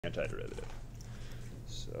antiderivative.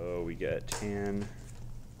 So we get tan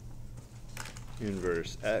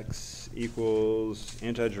inverse x equals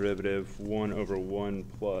antiderivative 1 over 1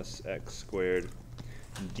 plus x squared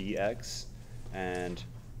dx. And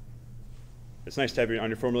it's nice to have on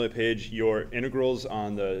your formula page your integrals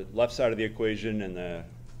on the left side of the equation and the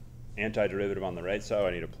antiderivative on the right side. I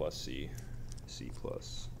need a plus c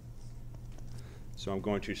plus. So I'm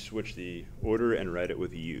going to switch the order and write it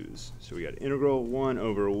with u's. So we got integral 1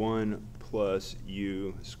 over 1 plus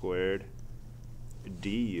u squared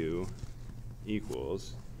du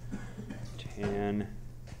equals tan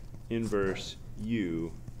inverse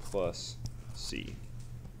u plus c.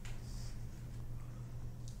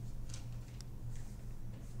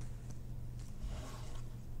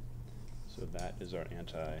 So that is our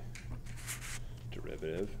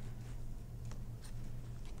antiderivative.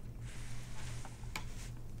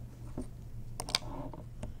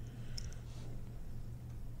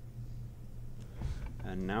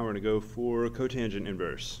 And now we're going to go for cotangent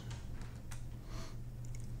inverse.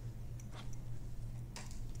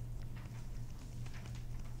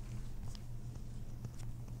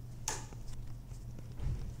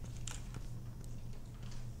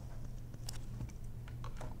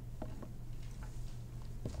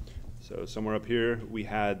 So somewhere up here we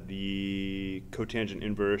had the cotangent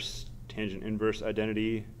inverse, tangent inverse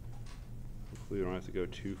identity. Hopefully we don't have to go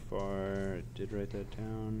too far. I did write that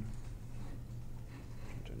down.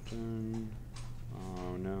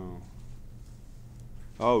 Oh no.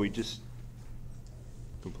 Oh, we just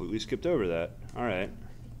completely skipped over that. All right.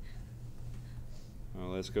 Well,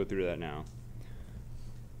 let's go through that now.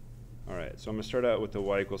 All right, so I'm going to start out with the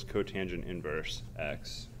y equals cotangent inverse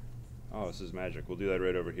x. Oh, this is magic. We'll do that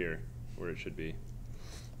right over here where it should be.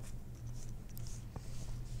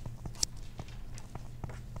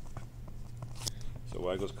 So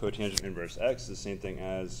y equals cotangent inverse x is the same thing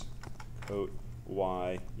as cot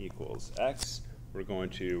y equals x. We're going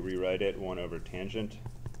to rewrite it 1 over tangent.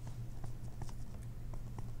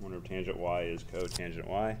 1 over tangent y is cotangent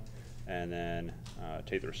y. And then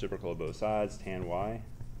take the reciprocal of both sides, tan y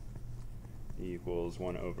equals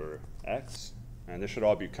 1 over x. And this should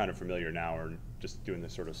all be kind of familiar now. We're just doing the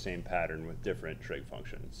sort of same pattern with different trig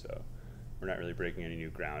functions. So we're not really breaking any new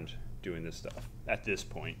ground doing this stuff at this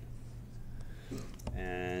point.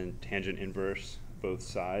 And tangent inverse both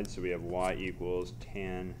sides. So we have y equals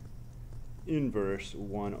tan inverse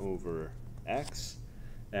 1 over x.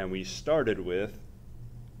 And we started with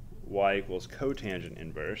y equals cotangent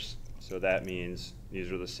inverse. So that means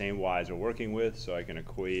these are the same y's we're working with. So I can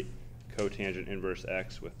equate cotangent inverse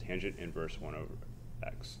x with tangent inverse 1 over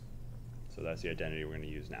x. So that's the identity we're going to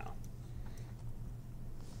use now.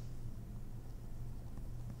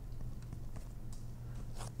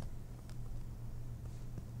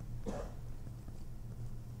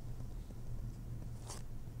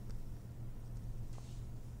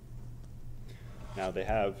 Now they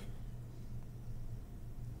have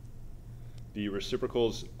the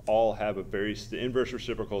reciprocals all have a very, the inverse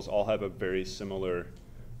reciprocals all have a very similar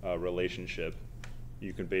relationship.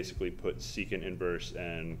 You can basically put secant inverse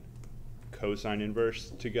and cosine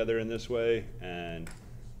inverse together in this way, and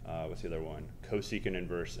what's the other one? Cosecant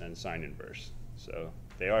inverse and sine inverse. So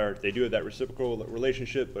they do have that reciprocal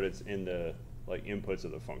relationship, but it's in the like inputs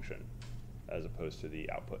of the function as opposed to the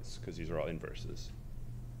outputs, because these are all inverses.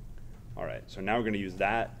 All right, so now we're going to use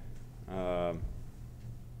that.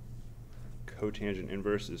 Cotangent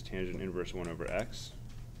inverse is tangent inverse 1 over x.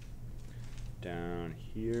 Down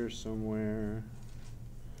here somewhere.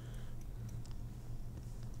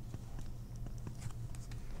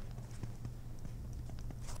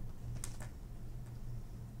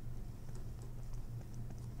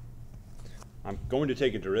 I'm going to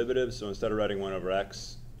take a derivative, so instead of writing 1 over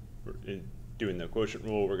x, doing the quotient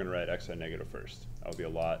rule, we're going to write x at negative first. That'll be a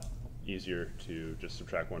lot easier to just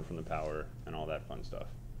subtract 1 from the power and all that fun stuff.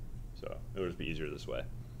 So it'll just be easier this way.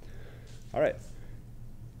 All right.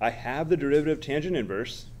 I have the derivative tangent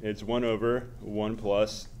inverse. It's 1 over 1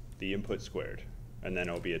 plus the input squared. And then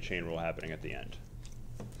it'll be a chain rule happening at the end.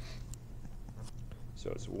 So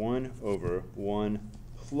it's 1 over 1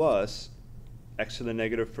 plus x to the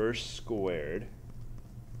negative first squared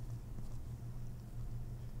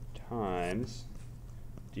times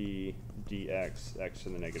dx x to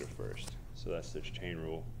the negative first. So that's this chain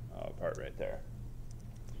rule part right there.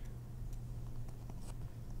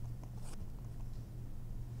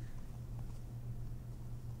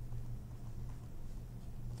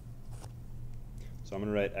 So I'm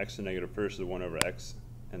going to write x to the negative first is 1 over x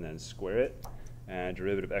and then square it. And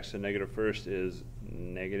derivative of x to the negative first is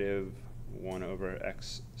negative 1 over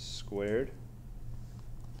x squared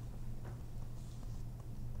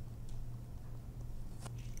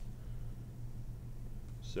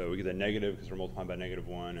So we get the negative because we're multiplying by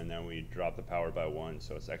 -1, and then we drop the power by 1,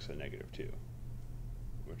 so it's x to the -2,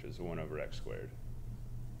 which is 1 over x squared.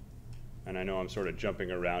 And I know I'm sort of jumping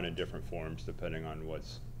around in different forms depending on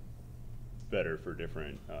what's better for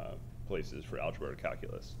different places for algebra or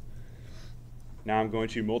calculus. Now I'm going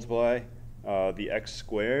to multiply the x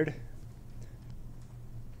squared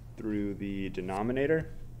through the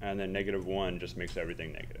denominator, and then -1 just makes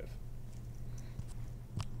everything negative.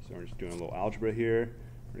 So we're just doing a little algebra here.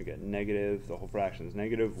 We're going to get negative, the whole fraction is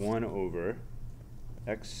 -1 over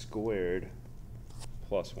x squared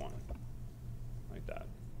plus 1, like that.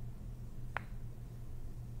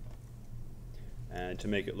 And to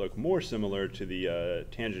make it look more similar to the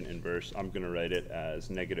tangent inverse, I'm going to write it as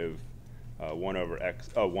 -1 over x,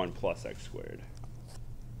 1 plus x squared.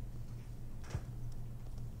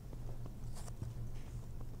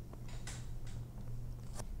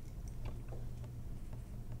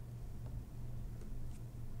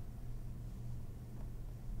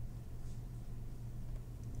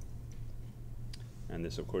 And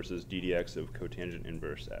this, of course, is d dx of cotangent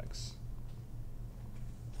inverse x.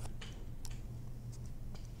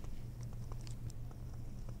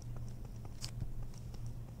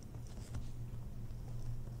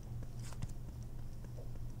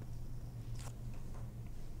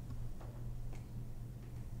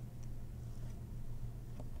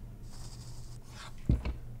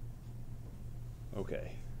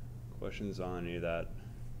 Okay, questions on any of that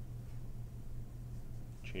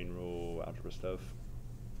chain rule algebra stuff?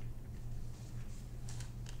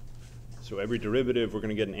 So every derivative, we're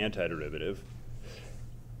going to get an antiderivative.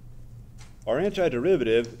 Our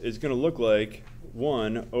antiderivative is going to look like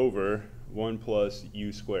 1 over 1 plus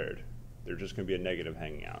u squared. There's just going to be a negative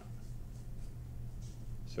hanging out.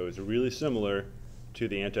 So it's really similar to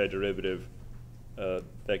the antiderivative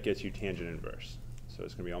that gets you tangent inverse. So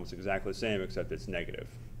it's going to be almost exactly the same, except it's negative.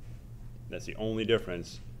 That's the only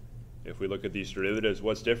difference. If we look at these derivatives,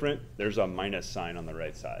 what's different? There's a minus sign on the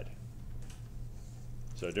right side.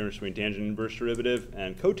 So the difference between tangent inverse derivative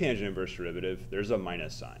and cotangent inverse derivative, there's a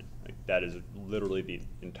minus sign. Like, that is literally the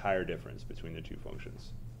entire difference between the two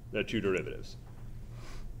functions, the two derivatives.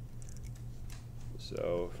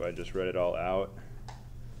 So if I just read it all out,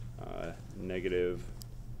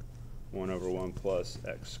 -1 over 1 plus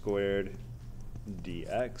x squared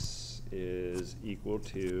dx is equal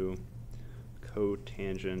to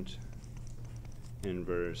cotangent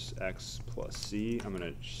inverse x plus c. I'm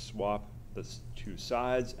going to swap the two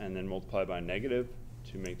sides and then multiply by negative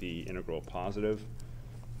to make the integral positive.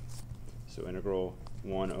 So integral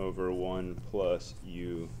 1 over 1 plus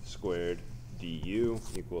u squared du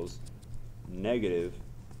equals negative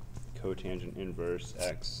cotangent inverse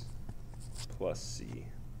x plus c.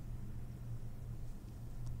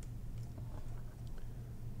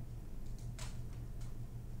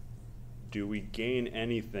 Do we gain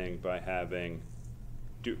anything by having,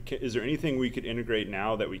 is there anything we could integrate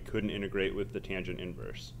now that we couldn't integrate with the tangent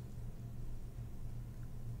inverse?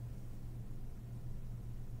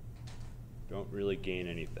 Don't really gain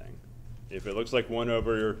anything. If it looks like 1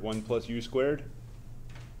 over 1 plus u squared,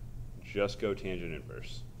 just go tangent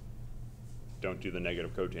inverse. Don't do the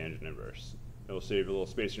negative cotangent inverse. It'll save a little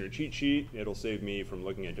space in your cheat sheet. It'll save me from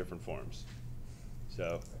looking at different forms.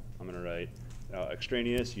 So I'm going to write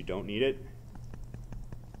extraneous, you don't need it.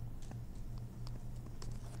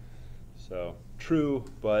 So true,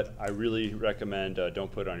 but I really recommend don't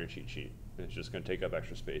put it on your cheat sheet. It's just going to take up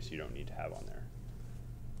extra space you don't need to have on there.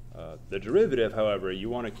 The derivative, however, you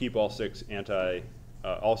want to keep all six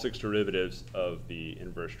derivatives of the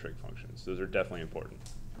inverse trig functions. Those are definitely important.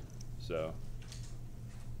 So,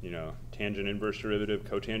 you know, tangent inverse derivative,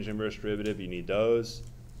 cotangent inverse derivative, you need those.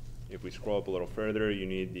 If we scroll up a little further, you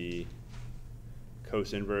need the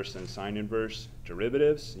cos inverse and sine inverse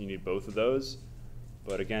derivatives. You need both of those.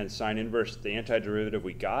 But again, sine inverse, the antiderivative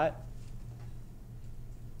we got,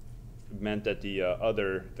 meant that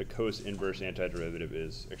the cos inverse antiderivative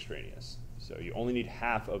is extraneous. So you only need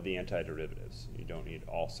half of the antiderivatives. You don't need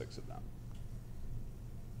all 6 of them.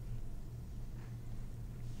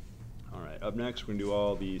 All right, up next, we're going to do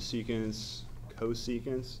all the secants,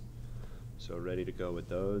 cosecants. So ready to go with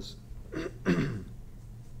those.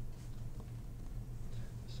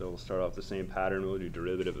 So we'll start off the same pattern. We'll do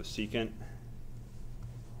derivative of secant.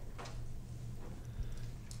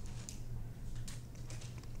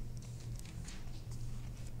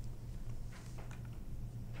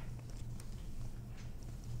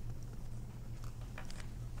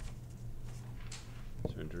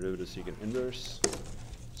 So derivative of secant inverse.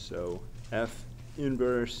 So f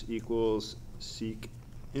inverse equals sec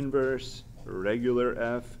inverse. Regular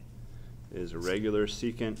f is a regular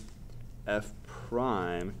secant f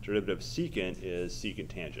prime derivative of secant is secant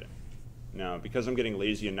tangent. Now, because I'm getting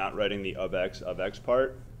lazy and not writing the of x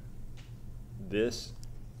part, this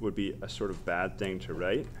would be a sort of bad thing to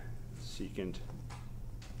write, secant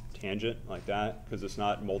tangent like that, because it's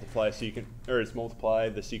not multiply secant, or it's multiply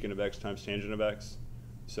the secant of x times tangent of x.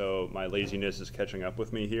 So my laziness is catching up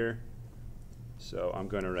with me here. So I'm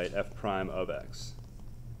going to write f prime of x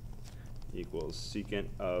equals secant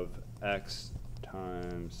of x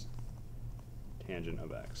times tangent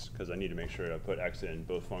of x, because I need to make sure to put x in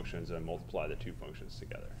both functions and multiply the two functions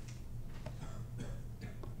together.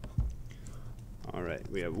 All right,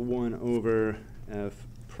 we have 1 over f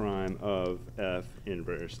prime of f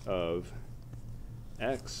inverse of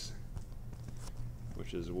x,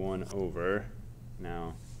 which is 1 over,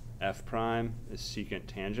 now f prime is secant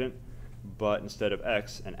tangent, but instead of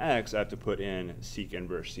x and x, I have to put in sec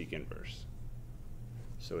inverse, sec inverse.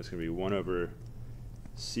 So it's going to be 1 over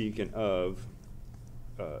secant of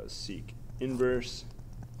sec inverse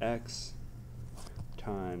x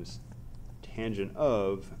times tangent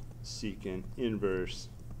of secant inverse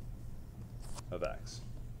of x.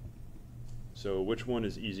 So which one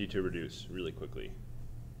is easy to reduce really quickly?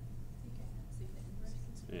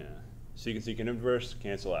 Yeah, secant inverse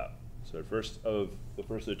cancel out. So the first of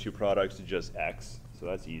the two products is just x, so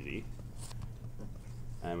that's easy.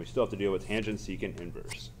 And we still have to deal with tangent secant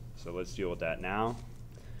inverse. So let's deal with that now.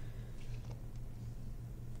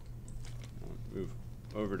 I'll move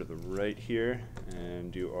over to the right here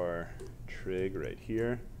and do our trig right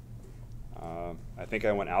here. I think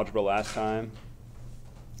I went algebra last time.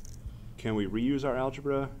 Can we reuse our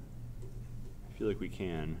algebra? I feel like we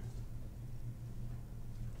can.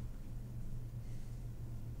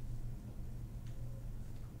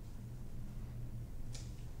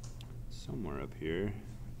 Somewhere up here,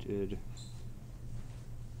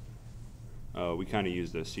 oh, we kind of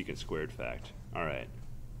used the secant squared fact. All right.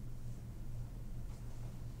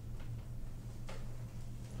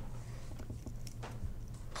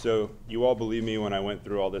 So you all believe me when I went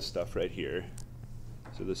through all this stuff right here.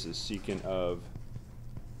 So this is secant of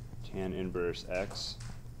tan inverse x,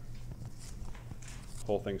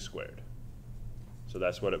 whole thing squared. So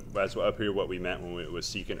that's what up here what we meant when it was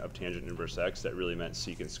secant of tangent inverse x. That really meant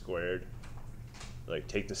secant squared. Like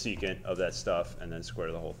take the secant of that stuff and then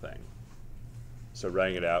square the whole thing. So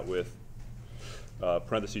writing it out with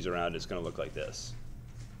parentheses around, it's going to look like this.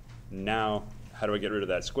 Now, how do I get rid of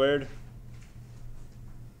that squared?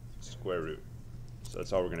 Square root. So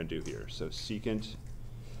that's all we're going to do here. So secant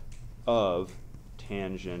of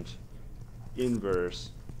tangent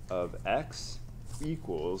inverse of x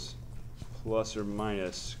equals plus or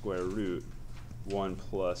minus square root 1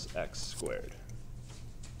 plus x squared.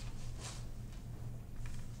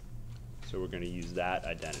 So we're going to use that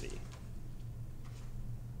identity.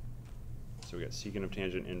 So we got secant of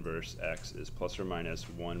tangent inverse x is plus or minus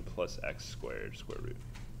 1 plus x squared square root.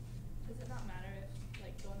 Does it not matter if,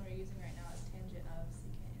 like, the one we're using right now is tangent of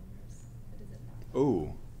secant inverse? But does it not?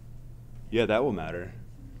 Oh, yeah, that will matter.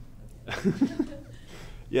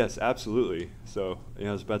 Yes, absolutely. So, you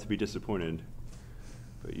know, I was about to be disappointed,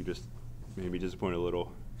 but you just made me disappointed a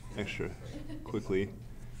little extra quickly.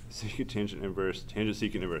 Secant tangent inverse, tangent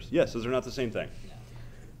secant inverse. Yes, those are not the same thing.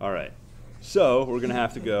 No. All right. So we're going to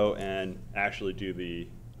have to go and actually do the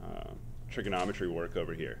trigonometry work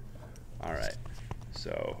over here. All right.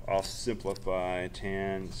 So I'll simplify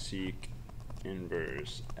tan sec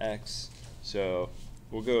inverse x. So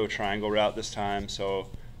we'll go triangle route this time. So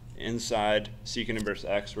inside secant inverse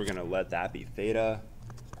x, we're going to let that be theta.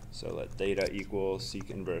 So let theta equal sec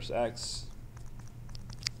inverse x.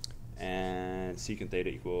 And secant theta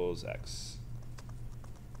equals x.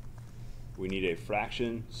 We need a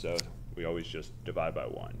fraction, so we always just divide by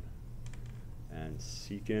 1. And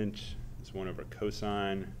secant is 1 over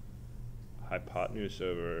cosine, hypotenuse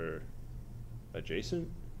over adjacent.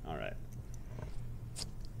 All right.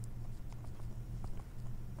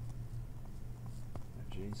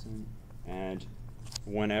 Adjacent. And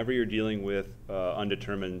whenever you're dealing with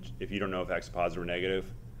undetermined, if you don't know if x is positive or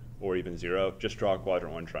negative, or even 0, just draw a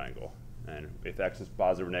quadrant 1 triangle. And if x is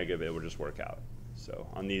positive or negative, it will just work out. So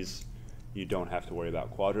on these, you don't have to worry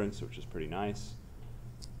about quadrants, which is pretty nice.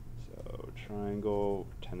 So triangle,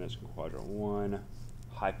 pretend that's quadrant 1.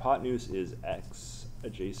 Hypotenuse is x,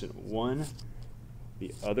 adjacent 1.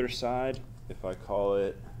 The other side, if I call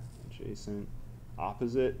it adjacent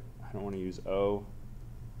opposite, I don't want to use O.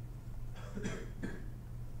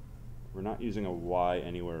 We're not using a y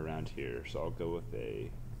anywhere around here, so I'll go with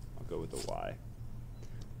a y.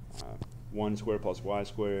 1 squared plus y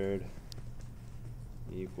squared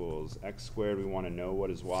equals x squared. We want to know what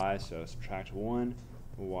is y, so subtract 1.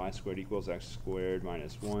 y squared equals x squared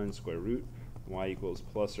minus 1 square root, y equals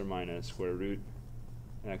plus or minus square root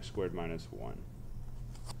x squared minus 1.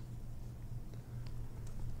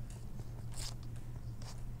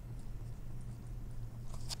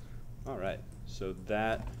 All right, so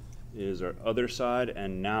that is our other side,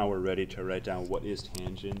 and now we're ready to write down what is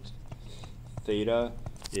tangent. Theta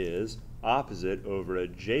is opposite over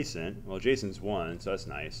adjacent. Well, adjacent's 1, so that's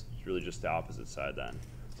nice. It's really just the opposite side then.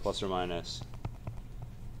 Plus or minus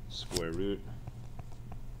square root.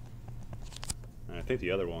 And I think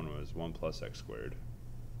the other one was 1 plus x squared.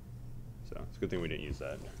 So it's a good thing we didn't use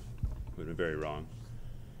that. It would have been very wrong.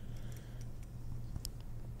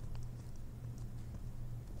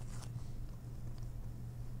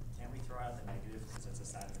 Can't we throw out the negative because it's a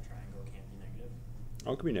side of a triangle? It can't be negative.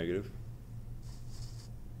 Oh, it could be negative.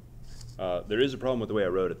 There is a problem with the way I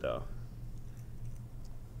wrote it, though.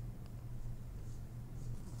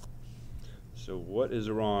 So what is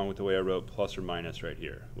wrong with the way I wrote plus or minus right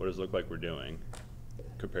here? What does it look like we're doing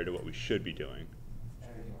compared to what we should be doing?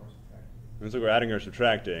 Adding or subtracting. It looks like we're adding or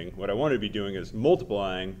subtracting. What I want to be doing is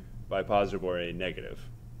multiplying by a positive or a negative.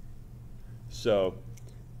 So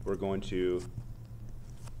we're going to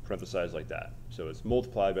parenthesize like that. So it's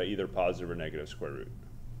multiplied by either positive or negative square root.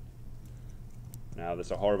 Now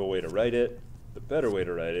that's a horrible way to write it. The better way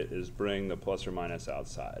to write it is bring the plus or minus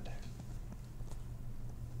outside.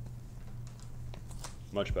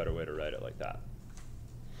 Much better way to write it like that.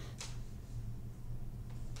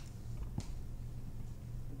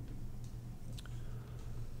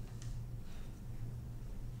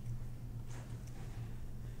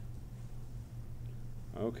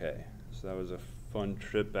 Okay, so that was a fun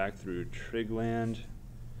trip back through trig land.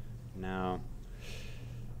 Now,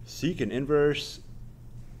 secant inverse,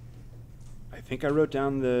 I think I wrote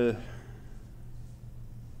down the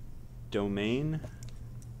domain.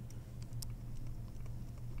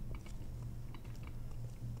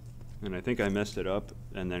 And I think I messed it up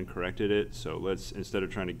and then corrected it. So let's, instead of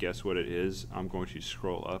trying to guess what it is, I'm going to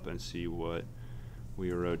scroll up and see what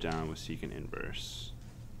we wrote down with secant inverse.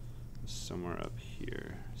 Somewhere up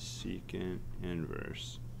here, secant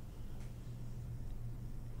inverse.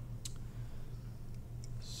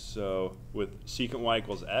 So with secant y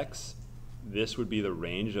equals x, this would be the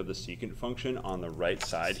range of the secant function on the right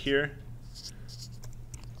side here.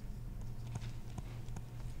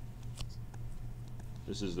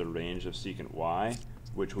 This is the range of secant y,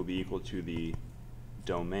 which will be equal to the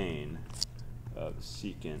domain of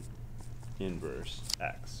secant inverse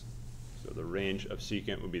x. So the range of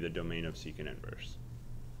secant would be the domain of secant inverse.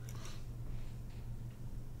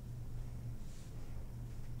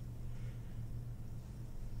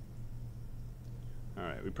 All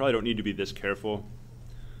right, we probably don't need to be this careful.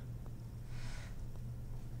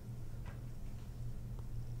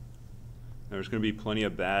 There's going to be plenty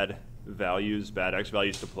of bad values, bad x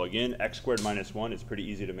values to plug in. X squared minus 1, it's pretty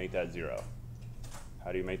easy to make that 0.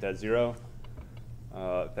 How do you make that 0?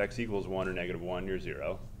 If x equals 1 or negative 1, you're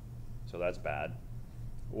 0. So that's bad.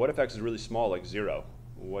 What if x is really small, like 0?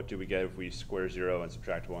 What do we get if we square 0 and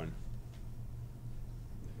subtract 1?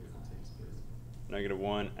 Negative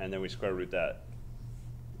 1, and then we square root that.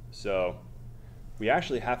 So we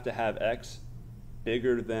actually have to have x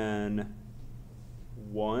bigger than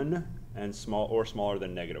 1 and smaller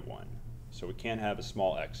than negative 1. So we can't have a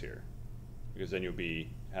small x here, because then you'll be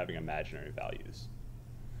having imaginary values.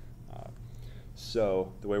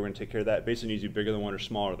 So the way we're going to take care of that basically needs to be bigger than 1 or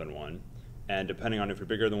smaller than 1. And depending on if you're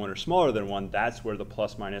bigger than 1 or smaller than 1, that's where the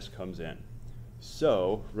plus minus comes in.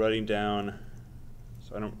 So writing down,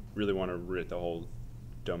 so I don't really want to write the whole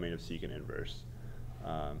domain of secant inverse.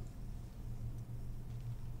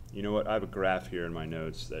 You know what? I have a graph here in my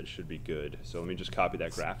notes that should be good. So let me just copy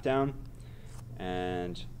that graph down.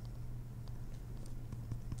 And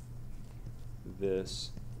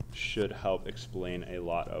this should help explain a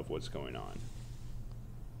lot of what's going on.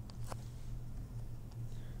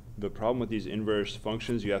 The problem with these inverse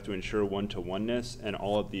functions, you have to ensure one-to-oneness, and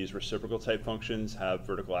all of these reciprocal type functions have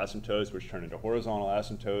vertical asymptotes, which turn into horizontal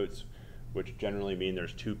asymptotes, which generally mean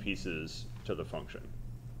there's two pieces to the function.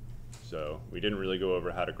 So we didn't really go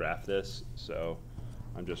over how to graph this, so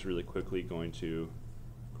I'm just really quickly going to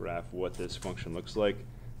graph what this function looks like.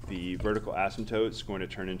 The vertical asymptote is going to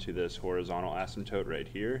turn into this horizontal asymptote right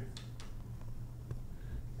here,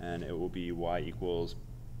 and it will be y equals,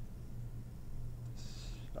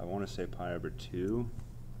 I want to say pi over 2.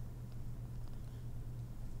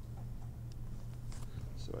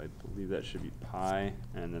 So I believe that should be pi,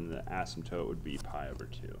 and then the asymptote would be pi over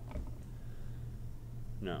 2.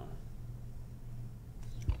 No.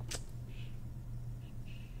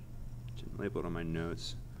 Didn't label it on my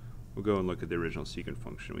notes. we'll go and look at the original secant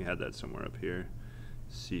function. We had that somewhere up here.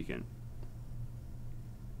 Secant.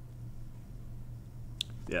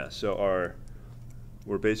 Yeah, so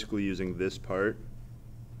we're basically using this part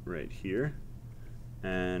right here.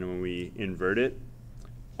 And when we invert it,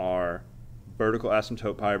 our vertical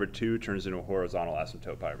asymptote pi over 2 turns into a horizontal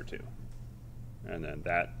asymptote pi over 2. And then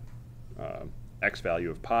that x value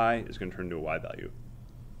of pi is going to turn into a y value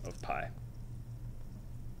of pi.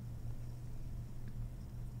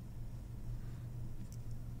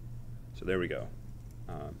 So there we go.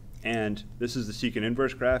 And this is the secant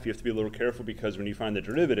inverse graph. You have to be a little careful because when you find the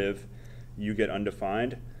derivative, you get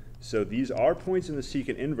undefined. So these are points in the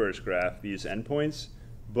secant inverse graph, these endpoints,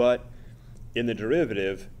 but in the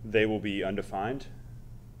derivative, they will be undefined.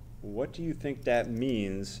 What do you think that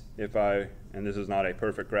means if and this is not a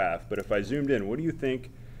perfect graph, but if I zoomed in, what do you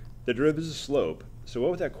think the derivative is a slope? So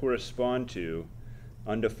what would that correspond to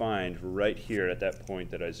undefined right here at that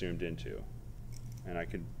point that I zoomed into? And I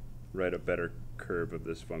could write a better curve of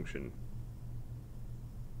this function.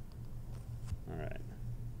 All right.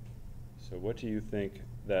 So what do you think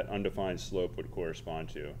that undefined slope would correspond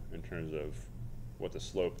to in terms of what the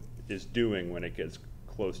slope is doing when it gets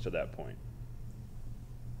close to that point?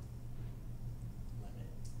 Limit.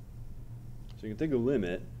 So you can think of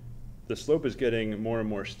limit. The slope is getting more and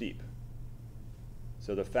more steep.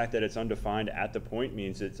 So the fact that it's undefined at the point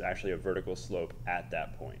means it's actually a vertical slope at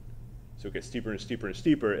that point. So it gets steeper and steeper and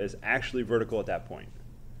steeper, is actually vertical at that point.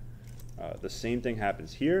 The same thing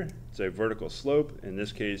happens here. It's a vertical slope. In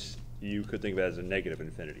this case, you could think of it as a negative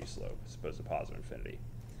infinity slope as opposed to positive infinity.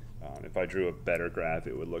 If I drew a better graph,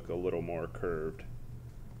 it would look a little more curved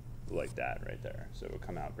like that right there. So it would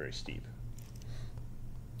come out very steep.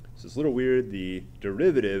 So it's a little weird. The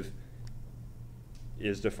derivative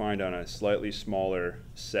is defined on a slightly smaller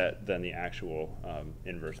set than the actual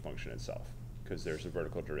inverse function itself, because there's a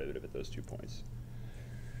vertical derivative at those 2 points.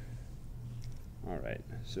 All right,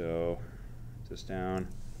 so this down.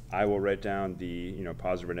 I will write down the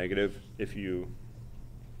positive or negative. If you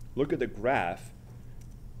look at the graph,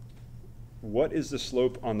 what is the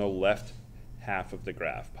slope on the left half of the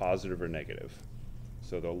graph, positive or negative?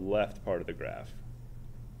 So the left part of the graph.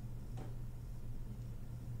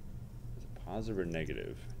 Is it positive or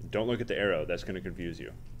negative? Don't look at the arrow, that's going to confuse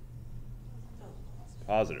you.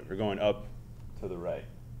 Positive, we're going up to the right.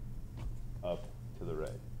 Up to the right.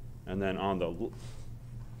 And then on the,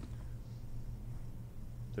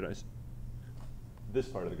 this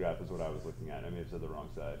part of the graph is what I was looking at. I may have said the wrong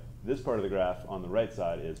side. This part of the graph on the right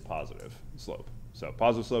side is positive slope. So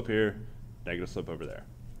positive slope here, negative slope over there.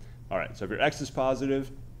 All right, so if your x is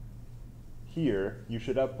positive, here you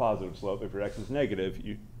should have positive slope. If your x is negative,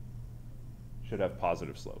 you should have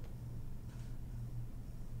positive slope.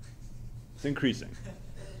 It's increasing.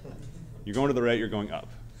 You're going to the right, you're going up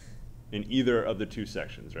in either of the 2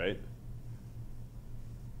 sections, right?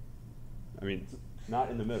 I mean, not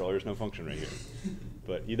in the middle, there's no function right here.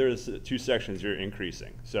 But either of the 2 sections, you're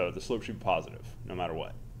increasing. So the slope should be positive, no matter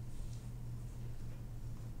what.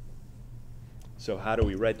 So how do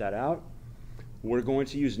we write that out? We're going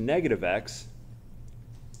to use negative x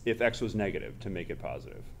if x was negative to make it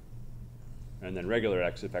positive. And then regular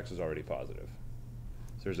x if x was already positive.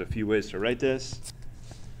 So there's a few ways to write this.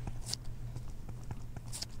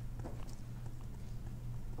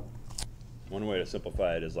 One way to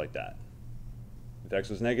simplify it is like that. If x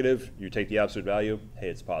was negative, you take the absolute value, hey,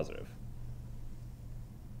 it's positive.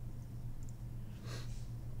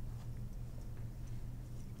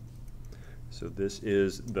 So this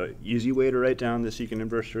is the easy way to write down the secant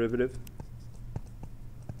inverse derivative.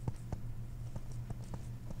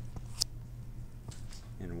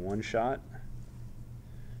 In one shot.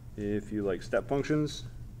 If you like step functions,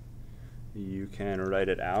 you can write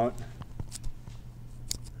it out.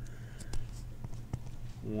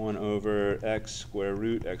 1 over x square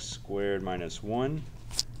root x squared minus 1.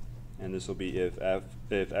 And this will be if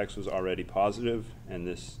x was already positive, and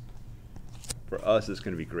this, for us, is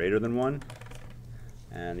going to be greater than 1.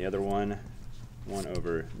 And the other one, 1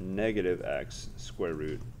 over negative x square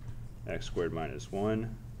root x squared minus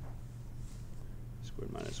 1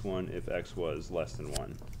 squared minus 1 if x was less than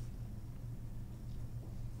 1.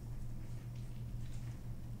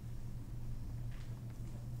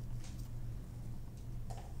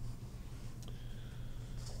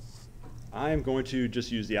 I'm going to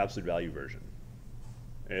just use the absolute value version.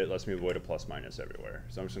 It lets me avoid a plus minus everywhere.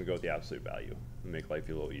 So I'm just going to go with the absolute value and make life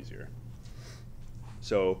a little easier.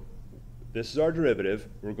 So this is our derivative.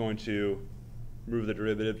 We're going to move the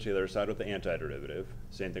derivative to the other side with the antiderivative.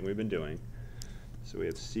 Same thing we've been doing. So we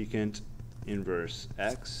have secant inverse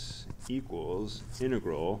x equals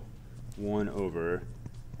integral 1 over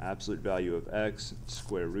absolute value of x,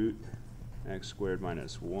 square root x squared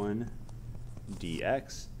minus 1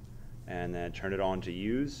 dx, and then turn it on to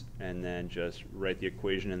use, and then just write the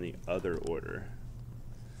equation in the other order.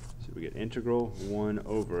 So we get integral 1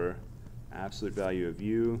 over absolute value of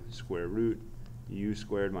u, square root u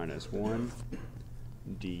squared minus 1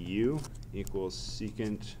 du equals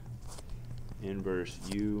secant inverse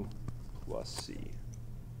u plus c.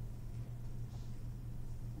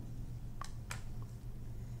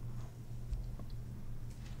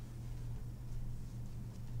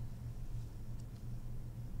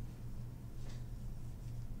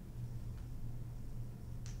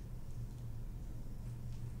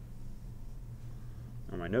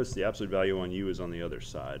 On my notes, the absolute value on u is on the other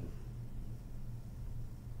side.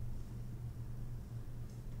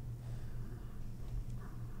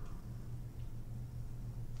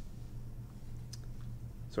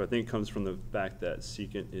 So I think it comes from the fact that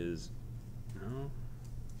secant is, no?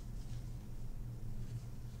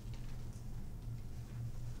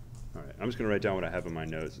 All right, I'm just gonna write down what I have in my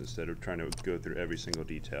notes instead of trying to go through every single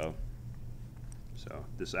detail. So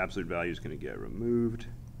this absolute value is gonna get removed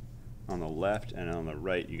on the left, and on the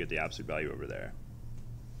right, you get the absolute value over there.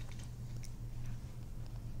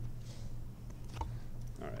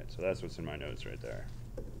 All right, so that's what's in my notes right there.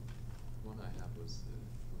 One I have was the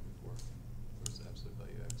one before. There was the absolute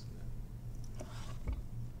value x in there.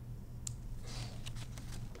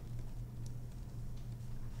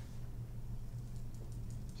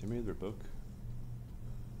 Is there any other book?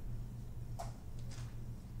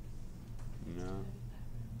 No.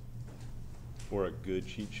 Or a good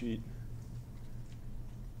cheat sheet?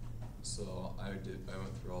 So I went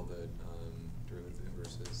through all the derivative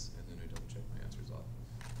inverses, and then I double checked my answers off.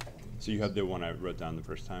 So you have the one I wrote down the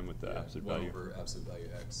first time with the absolute value? 1 over absolute value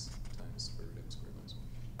x times square root x squared minus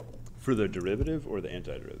 1. For the derivative or the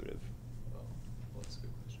antiderivative? Well, that's a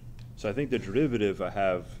good question. So I think the derivative I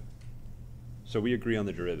have, so we agree on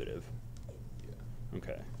the derivative. Yeah.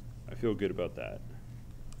 Okay, I feel good about that.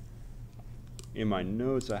 In my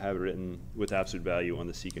notes, I have it written with absolute value on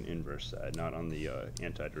the secant inverse side, not on the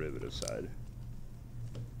antiderivative side.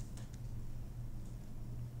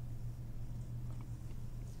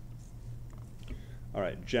 All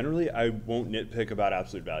right, generally I won't nitpick about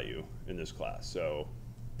absolute value in this class, so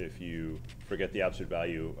if you forget the absolute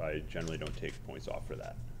value, I generally don't take points off for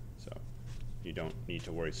that. So you don't need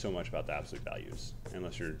to worry so much about the absolute values,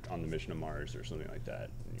 unless you're on the mission to Mars or something like that,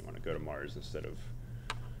 and you want to go to Mars instead of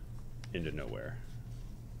into nowhere.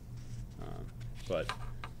 But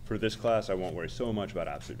for this class, I won't worry so much about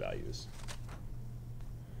absolute values.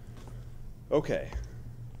 Okay,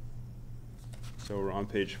 so we're on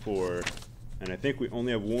page 4, and I think we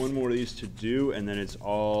only have one more of these to do, and then it's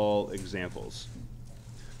all examples.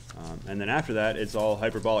 And then after that, it's all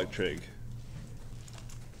hyperbolic trig,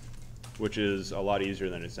 which is a lot easier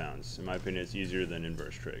than it sounds. In my opinion, it's easier than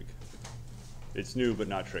inverse trig. It's new, but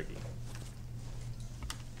not tricky.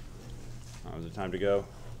 Is it time to go?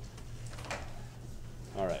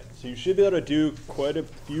 All right, so you should be able to do quite a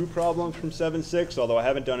few problems from 7.6, although I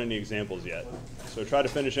haven't done any examples yet. So try to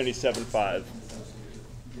finish any 7.5.